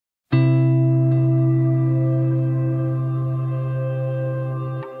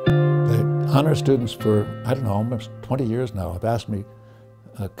Honor students for, I don't know, almost 20 years now have asked me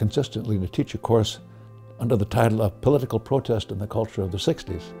consistently to teach a course under the title of Political Protest in the Culture of the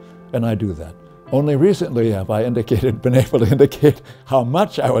 60s, and I do that. Only recently have I been able to indicate how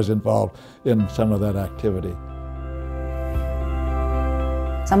much I was involved in some of that activity.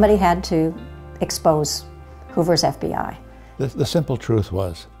 Somebody had to expose Hoover's FBI. The simple truth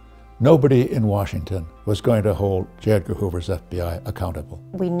was, nobody in Washington was going to hold J. Edgar Hoover's FBI accountable.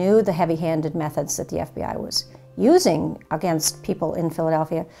 We knew the heavy-handed methods that the FBI was using against people in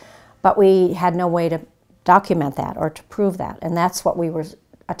Philadelphia, but we had no way to document that or to prove that, and that's what we were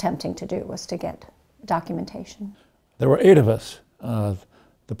attempting to do, was to get documentation. There were 8 of us.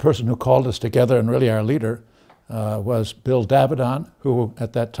 The person who called us together, and really our leader, was Bill Davidon, who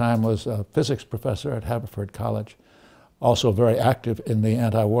at that time was a physics professor at Haverford College, also very active in the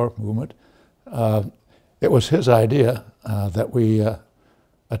anti-war movement. It was his idea that we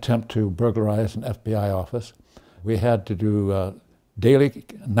attempt to burglarize an FBI office. We had to do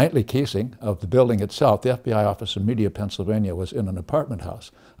nightly casing of the building itself. The FBI office in Media, Pennsylvania was in an apartment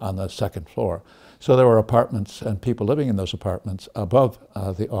house on the 2nd floor. So there were apartments and people living in those apartments above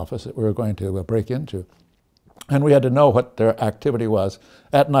the office that we were going to break into. And we had to know what their activity was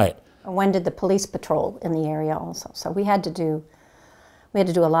at night. When did the police patrol in the area also? So we had to do a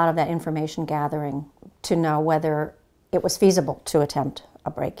lot of that information gathering to know whether it was feasible to attempt a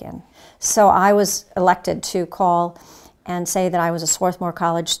break-in. So I was elected to call and say that I was a Swarthmore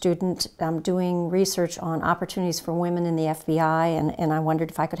College student doing research on opportunities for women in the FBI, and I wondered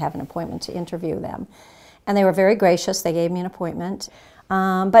if I could have an appointment to interview them. And they were very gracious. They gave me an appointment.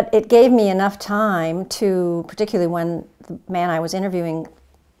 But it gave me enough time to, particularly when the man I was interviewing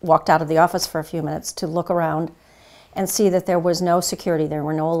walked out of the office for a few minutes, to look around and see that there was no security. There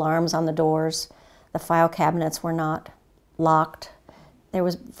were no alarms on the doors. The file cabinets were not locked. There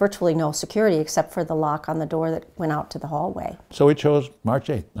was virtually no security except for the lock on the door that went out to the hallway. So we chose March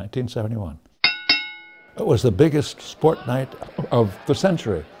 8th, 1971. It was the biggest sport night of the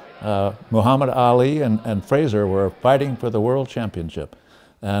century. Muhammad Ali and Fraser were fighting for the world championship.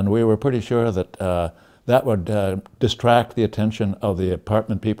 And we were pretty sure that that would distract the attention of the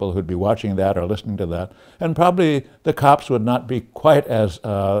apartment people who'd be watching that or listening to that. And probably the cops would not be quite as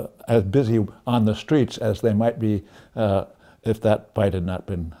busy on the streets as they might be if that fight had not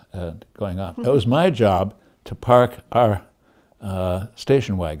been going on. It was my job to park our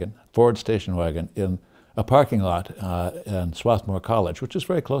station wagon, Ford station wagon, in a parking lot in Swarthmore College, which is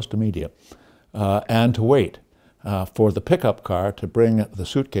very close to Media, and to wait for the pickup car to bring the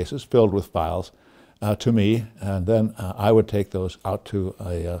suitcases filled with files to me, and then I would take those out to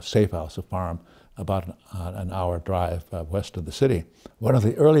a safe house, a farm, about an hour drive west of the city. One of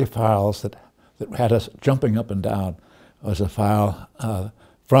the early files that had us jumping up and down was a file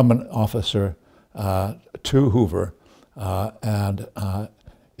from an officer to Hoover, and I'm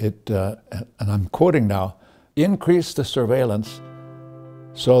quoting now, "increase the surveillance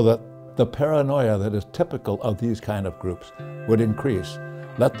so that the paranoia that is typical of these kind of groups would increase.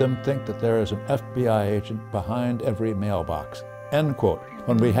 Let them think that there is an FBI agent behind every mailbox." End quote.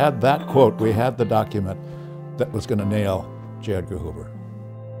 When we had that quote, we had the document that was going to nail J. Edgar Hoover.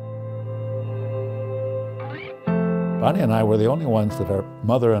 Bonnie and I were the only ones that are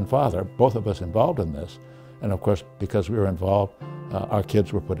mother and father, both of us involved in this. And of course, because we were involved, our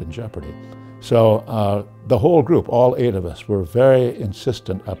kids were put in jeopardy. So the whole group, all 8 of us, were very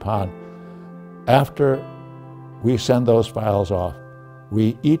insistent upon, after we send those files off,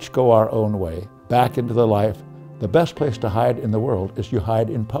 we each go our own way, back into the life. The best place to hide in the world is you hide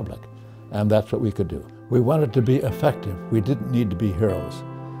in public. And that's what we could do. We wanted to be effective. We didn't need to be heroes.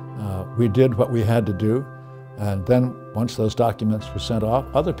 We did what we had to do. And then once those documents were sent off,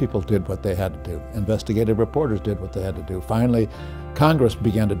 other people did what they had to do. Investigative reporters did what they had to do. Finally, Congress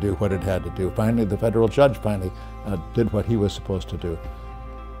began to do what it had to do. Finally, the federal judge finally did what he was supposed to do.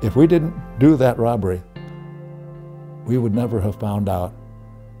 If we didn't do that robbery, we would never have found out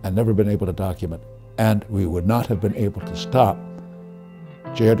and never been able to document, and we would not have been able to stop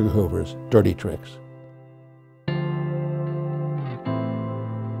J. Edgar Hoover's dirty tricks.